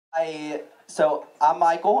So I'm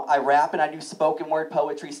Michael. I rap and I do spoken word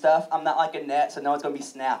poetry stuff. I'm not like a net, so no one's gonna be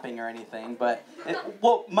snapping or anything. But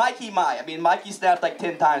well, Mikey might. I mean, Mikey snapped like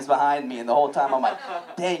 10 times behind me, and the whole time I'm like,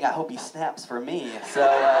 dang, I hope he snaps for me. So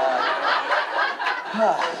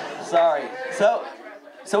sorry.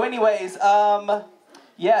 So anyways,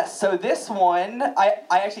 yes. So this one, I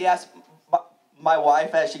actually asked my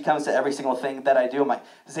wife as she comes to every single thing that I do. I'm like,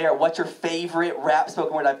 Zara, what's your favorite rap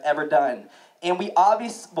spoken word I've ever done? And we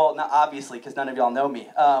well, not obviously, because none of y'all know me.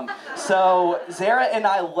 So Zara and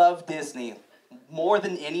I love Disney more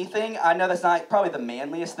than anything. I know that's not probably the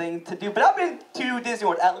manliest thing to do, but I've been to Disney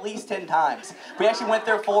World at least 10 times. We actually went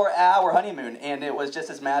there for our honeymoon, and it was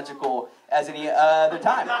just as magical as any other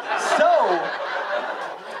time. So,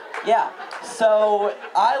 yeah. So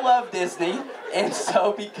I love Disney, and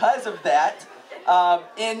so because of that,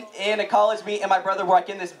 in a college, me and my brother were like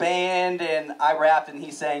in this band, and I rapped and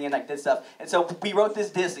he sang and like did stuff. And so we wrote this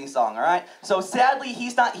Disney song, all right? So sadly,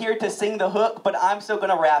 he's not here to sing the hook, but I'm still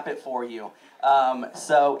gonna rap it for you.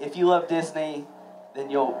 So if you love Disney, then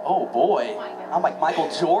you'll, oh boy, I'm like Michael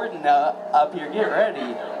Jordan up here, get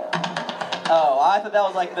ready. Oh, I thought that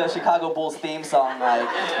was like the Chicago Bulls theme song, like,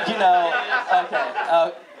 you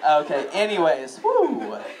know, okay, anyways,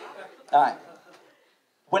 woo. All right.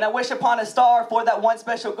 When I wish upon a star for that one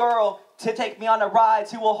special girl to take me on a ride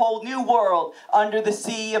to a whole new world under the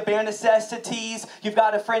sea of bare necessities, you've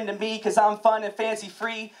got a friend in me because I'm fun and fancy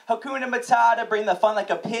free. Hakuna Matata, bring the fun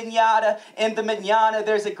like a piñata. In the manana,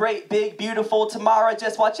 there's a great big beautiful tomorrow.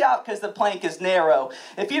 Just watch out because the plank is narrow.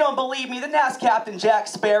 If you don't believe me, then ask Captain Jack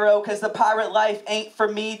Sparrow, because the pirate life ain't for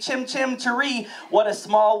me. Chim chim chiree, what a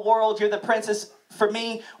small world, you're the princess for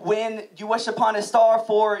me. When you wish upon a star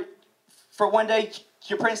for one day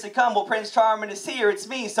your prince to come, well, Prince Charming is here, it's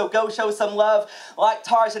me, so go show some love. Like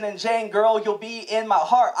Tarzan and Jane, girl, you'll be in my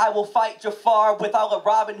heart. I will fight Jafar with all of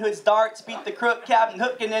Robin Hood's darts, beat the crook, Captain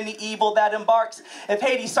Hook, and any evil that embarks. If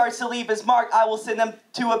Hades starts to leave his mark, I will send him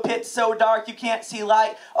to a pit so dark you can't see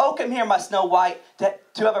light. Oh, come here, my Snow White,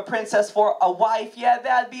 to have a princess for a wife, yeah,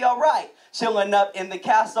 that'd be alright. Chilling up in the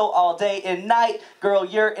castle all day and night. Girl,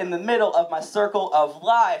 you're in the middle of my circle of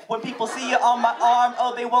life. When people see you on my arm,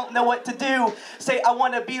 oh, they won't know what to do. Say, I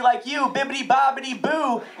want to be like you, bibbity bobbity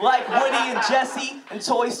boo. Like Woody and Jessie in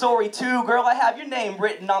Toy Story 2. Girl, I have your name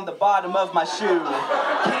written on the bottom of my shoe.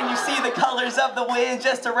 Can you see the colors of the wind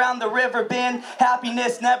just around the river bend?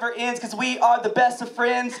 Happiness never ends because we are the best of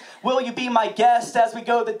friends. Will you be my guest as we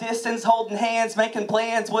go the distance, holding hands, making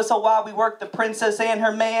plans, whistle while we work the princess and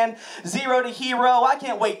her man? Zero to hero, I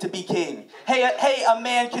can't wait to be king. Hey, a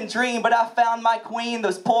man can dream, but I found my queen.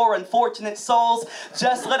 Those poor unfortunate souls,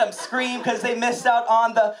 just let them scream because they missed out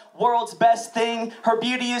on the world's best thing. Her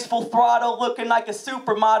beauty is full throttle, looking like a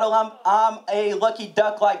supermodel. I'm a lucky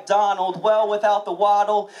duck like Donald, well without the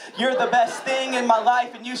waddle. You're the best thing in my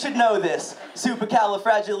life and you should know this.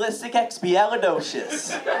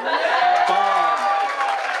 Supercalifragilisticexpialidocious.